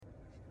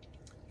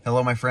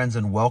Hello, my friends,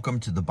 and welcome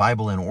to the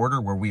Bible in Order,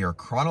 where we are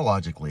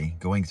chronologically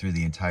going through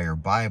the entire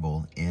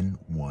Bible in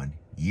 1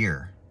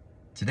 year.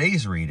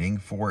 Today's reading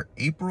for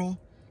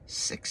April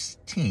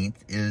 16th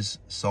is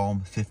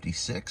Psalm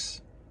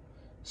 56,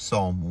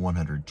 Psalm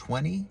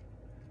 120,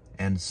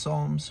 and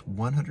Psalms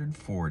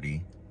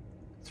 140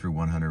 through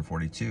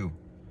 142.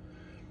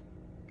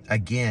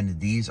 Again,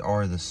 these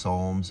are the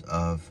Psalms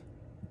of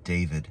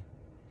David,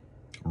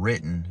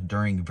 written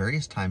during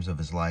various times of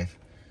his life,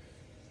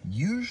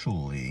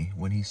 usually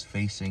when he's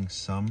facing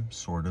some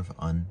sort of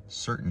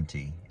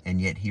uncertainty,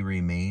 and yet he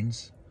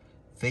remains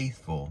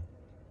faithful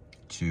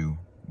to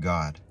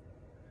God.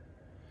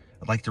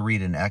 I'd like to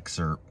read an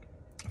excerpt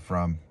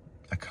from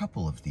a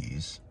couple of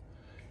these,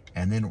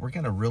 and then we're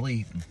going to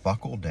really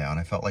buckle down.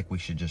 I felt like we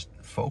should just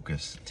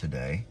focus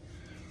today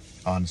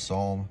on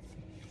Psalm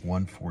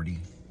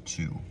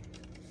 142.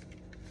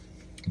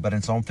 But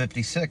in Psalm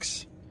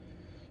 56,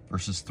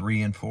 verses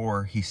 3 and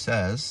 4,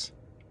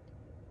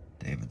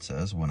 David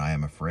says, "When I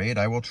am afraid,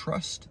 I will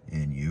trust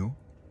in you.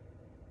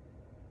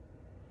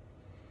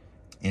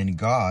 In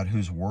God,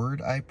 whose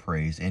word I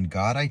praise, in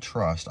God I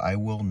trust, I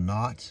will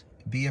not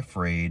be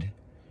afraid.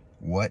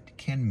 What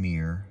can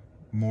mere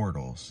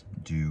mortals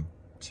do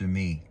to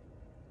me?"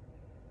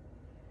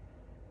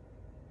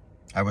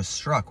 I was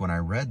struck when I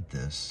read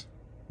this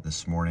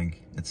morning.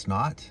 It's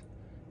not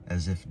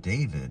as if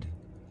David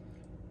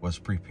was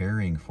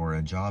preparing for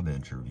a job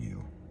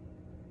interview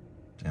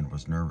and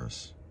was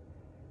nervous.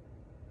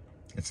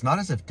 It's not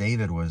as if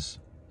David was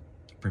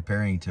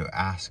preparing to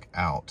ask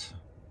out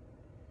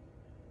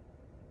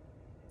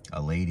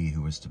a lady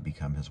who was to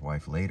become his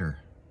wife later.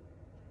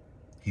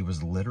 He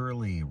was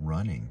literally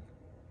running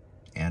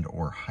and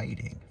or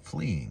hiding,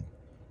 fleeing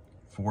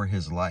for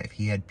his life.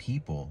 He had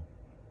people,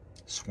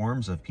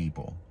 swarms of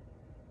people,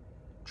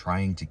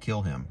 trying to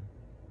kill him.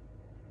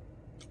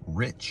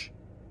 Rich,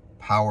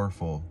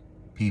 powerful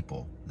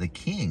people, the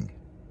king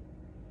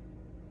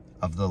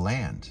of the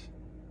land,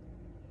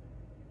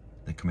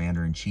 the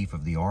commander-in-chief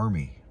of the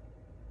army.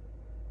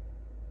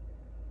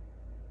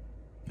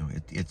 You know,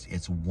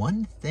 it's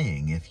one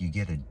thing if you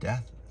get a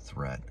death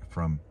threat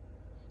from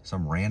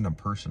some random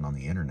person on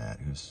the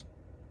internet who's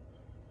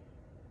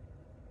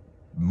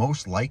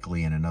most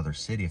likely in another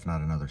city, if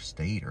not another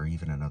state or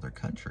even another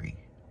country.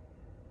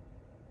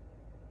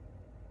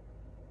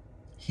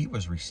 He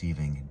was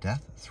receiving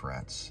death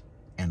threats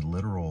and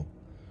literal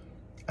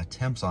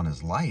attempts on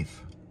his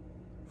life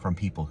from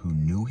people who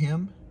knew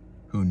him,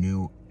 who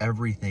knew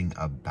everything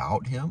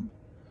about him,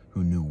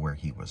 who knew where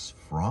he was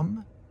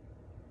from,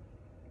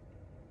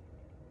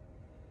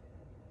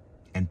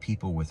 and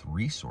people with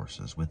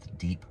resources, with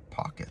deep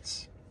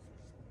pockets.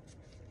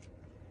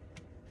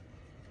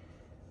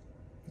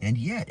 And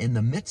yet, in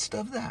the midst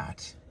of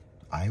that,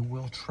 I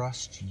will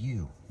trust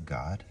you,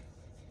 God.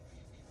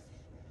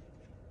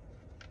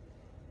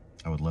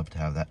 I would love to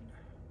have that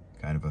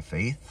kind of a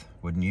faith,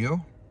 wouldn't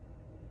you?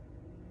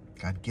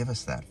 God, give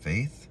us that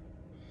faith.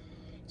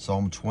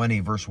 Psalm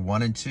 20, verse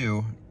 1 and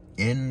 2,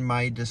 "In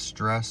my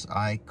distress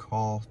I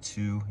call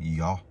to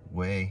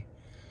Yahweh,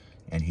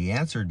 and he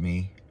answered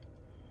me.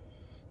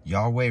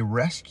 Yahweh,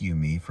 rescue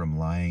me from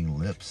lying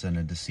lips and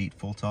a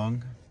deceitful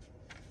tongue."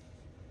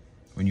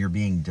 When you're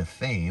being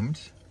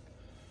defamed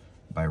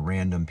by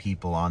random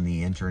people on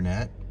the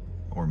internet,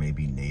 or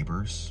maybe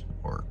neighbors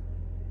or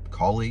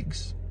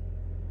colleagues,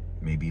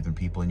 maybe even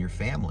people in your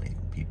family,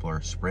 people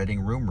are spreading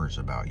rumors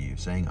about you,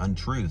 saying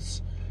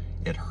untruths,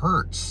 it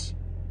hurts.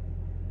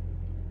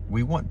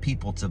 We want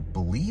people to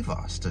believe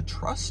us, to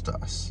trust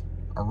us.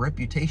 Our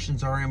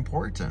reputations are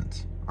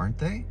important, aren't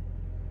they?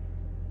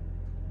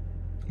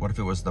 What if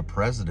it was the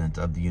president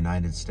of the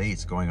United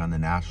States going on the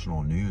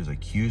national news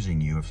accusing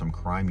you of some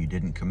crime you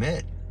didn't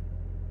commit?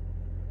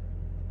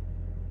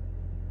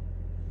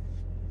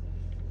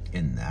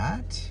 In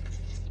that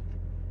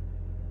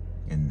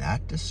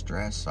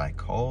distress, I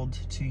called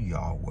to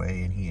Yahweh,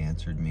 and he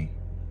answered me.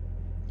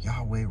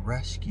 Yahweh,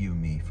 rescue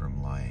me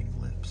from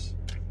lying lips.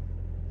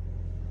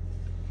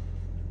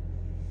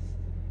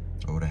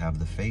 Oh, to have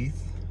the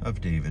faith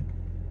of David.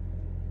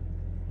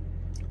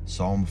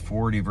 Psalm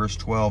 40, verse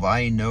 12,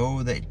 "I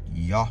know that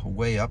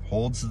Yahweh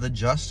upholds the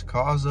just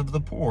cause of the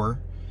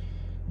poor,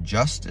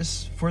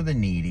 justice for the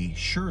needy.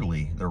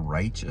 Surely the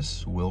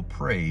righteous will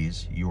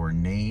praise your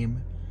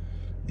name.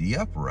 The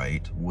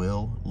upright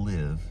will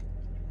live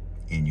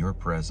in your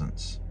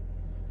presence."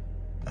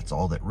 That's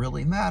all that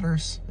really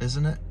matters,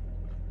 isn't it?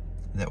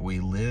 That we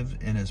live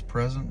in his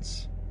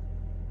presence.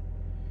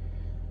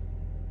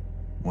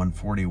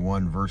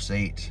 141, verse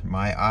 8,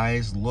 "My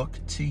eyes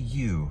look to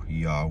you,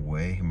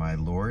 Yahweh, my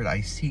Lord. I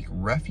seek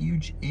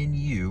refuge in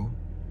you.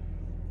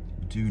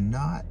 Do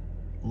not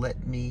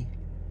let me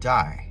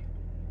die."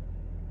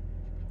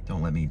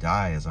 Don't let me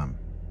die as I'm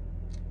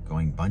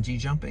going bungee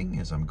jumping,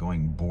 as I'm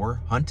going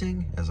boar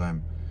hunting, as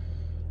I'm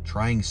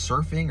trying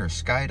surfing or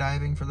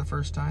skydiving for the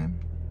first time,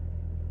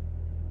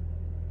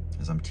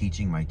 as I'm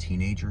teaching my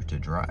teenager to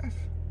drive.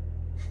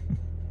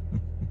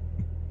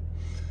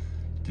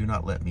 Do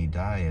not let me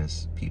die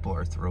as people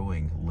are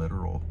throwing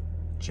literal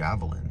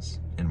javelins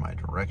in my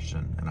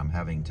direction, and I'm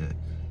having to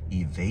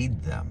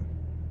evade them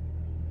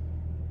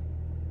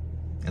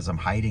as I'm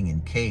hiding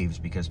in caves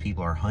because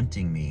people are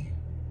hunting me.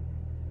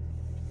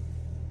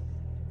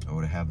 Oh,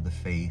 to have the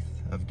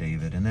faith of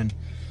David. And then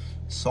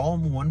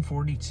Psalm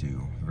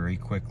 142, very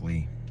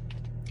quickly.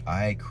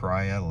 I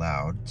cry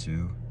aloud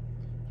to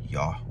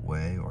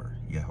Yahweh or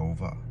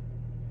Jehovah.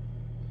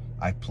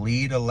 I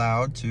plead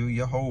aloud to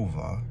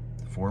Jehovah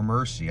for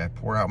mercy. I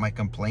pour out my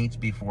complaints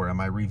before him.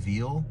 I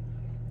reveal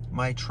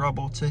my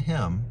trouble to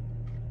him.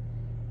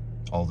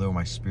 Although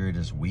my spirit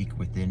is weak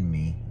within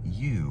me,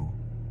 you,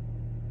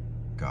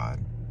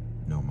 God,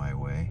 know my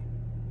way.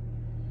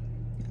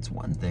 It's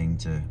one thing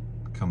to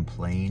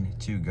complain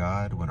to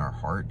God when our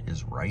heart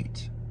is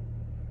right.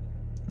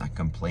 Not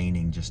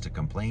complaining just to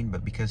complain,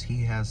 but because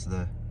he has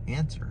the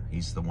answer.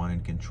 He's the one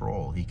in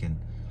control. He can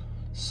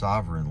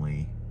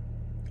sovereignly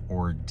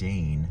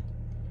ordain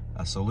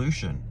a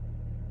solution.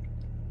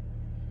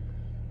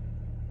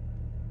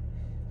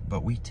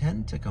 But we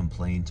tend to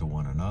complain to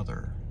one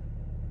another,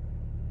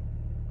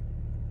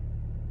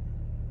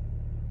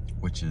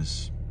 which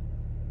is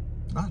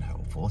not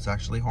helpful. It's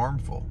actually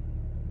harmful.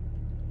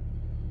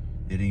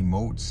 It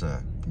emotes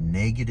a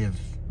negative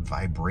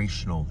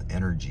vibrational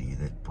energy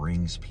that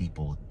brings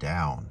people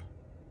down.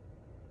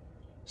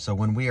 So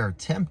when we are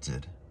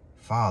tempted,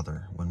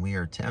 Father, when we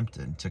are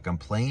tempted to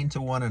complain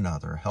to one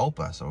another, help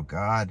us, oh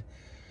God,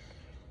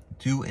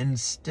 to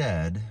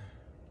instead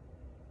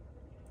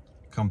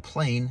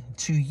complain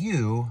to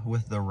you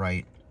with the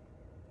right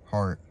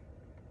heart.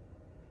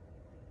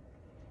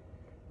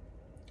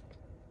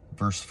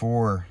 Verse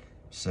 4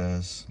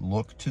 says,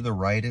 look to the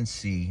right and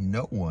see,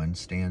 no one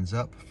stands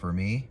up for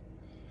me.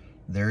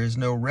 There is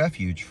no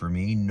refuge for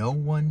me. No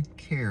one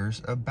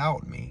cares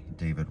about me,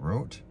 David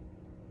wrote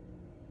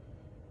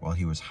while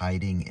he was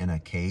hiding in a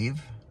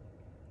cave.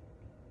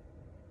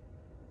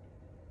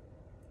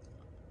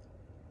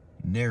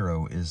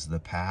 Narrow is the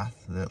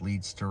path that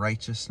leads to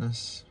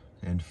righteousness,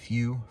 and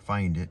few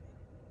find it.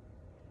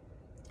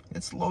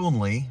 It's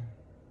lonely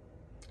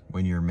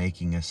when you're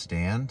making a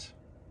stand,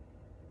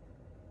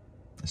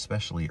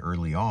 especially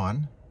early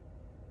on.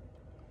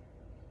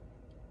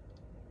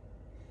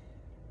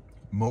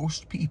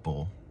 Most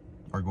people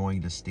are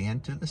going to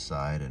stand to the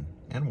side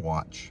and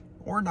watch,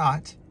 or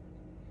not.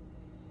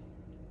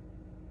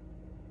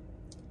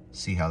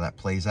 See how that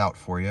plays out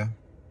for you.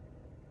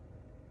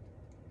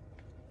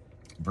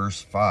 Verse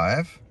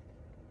 5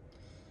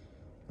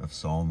 of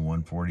Psalm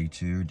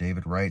 142,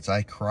 David writes,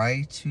 I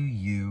cry to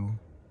you,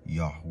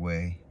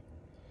 Yahweh.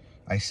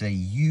 I say,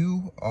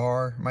 you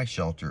are my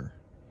shelter.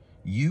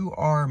 You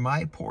are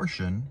my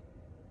portion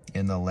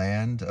in the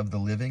land of the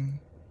living.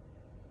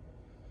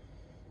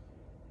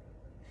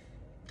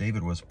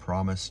 David was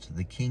promised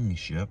the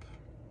kingship.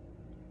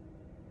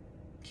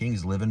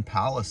 Kings live in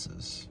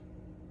palaces.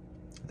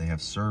 They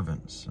have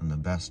servants and the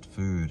best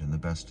food and the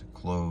best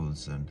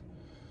clothes and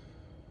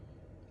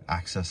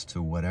access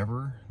to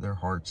whatever their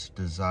hearts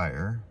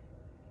desire.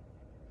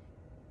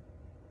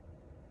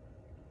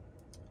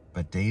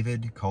 But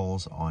David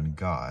calls on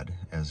God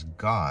as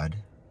God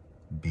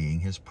being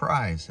his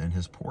prize and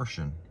his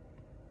portion,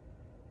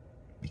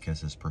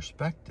 because his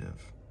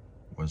perspective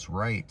was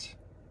right.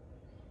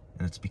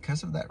 And it's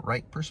because of that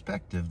right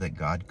perspective that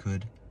God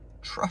could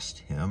trust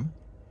him.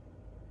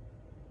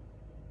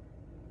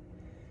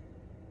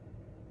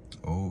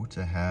 Oh,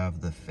 to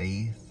have the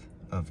faith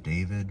of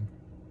David.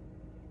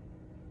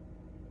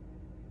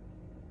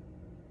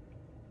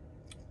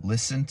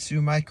 Listen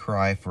to my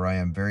cry, for I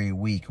am very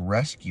weak.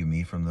 Rescue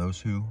me from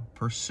those who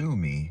pursue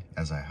me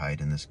as I hide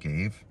in this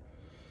cave,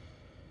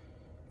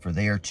 for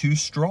they are too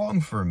strong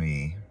for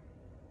me.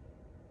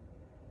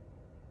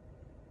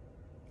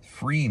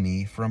 Free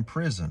me from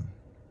prison.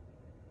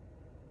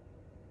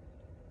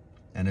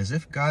 And as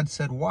if God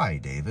said, why,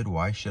 David?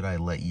 Why should I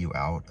let you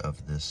out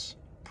of this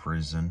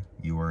prison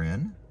you are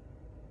in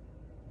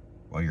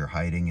while you're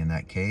hiding in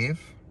that cave?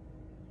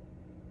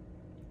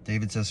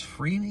 David says,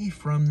 free me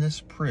from this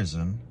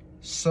prison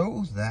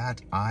so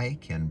that I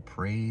can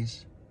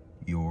praise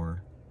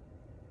your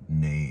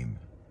name.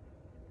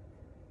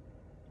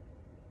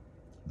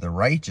 The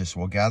righteous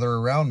will gather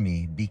around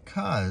me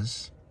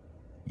because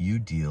you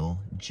deal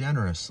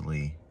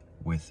generously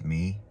with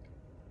me.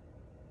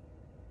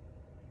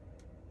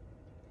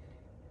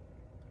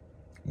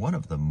 One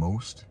of the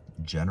most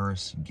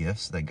generous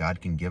gifts that God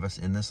can give us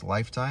in this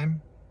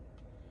lifetime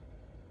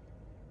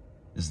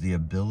is the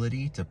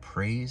ability to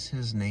praise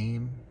his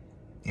name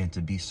and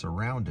to be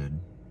surrounded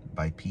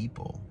by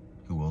people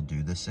who will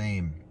do the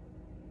same.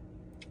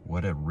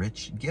 What a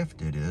rich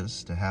gift it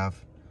is to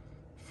have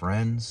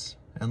friends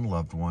and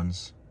loved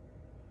ones,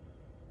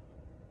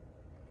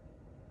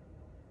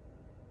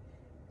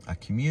 a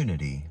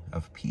community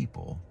of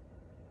people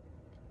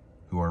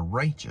who are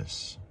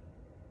righteous,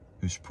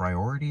 whose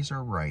priorities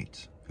are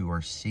right, who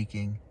are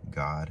seeking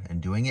God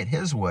and doing it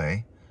his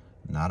way,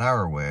 not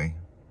our way.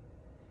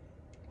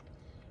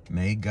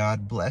 May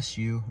God bless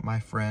you, my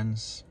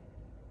friends.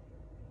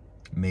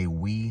 May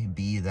we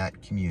be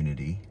that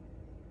community.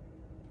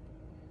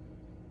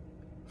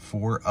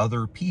 for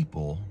other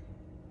people,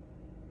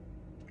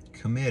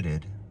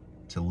 committed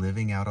to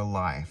living out a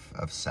life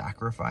of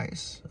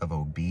sacrifice, of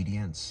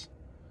obedience,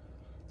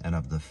 and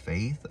of the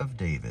faith of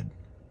David.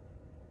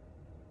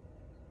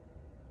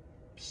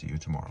 See you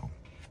tomorrow.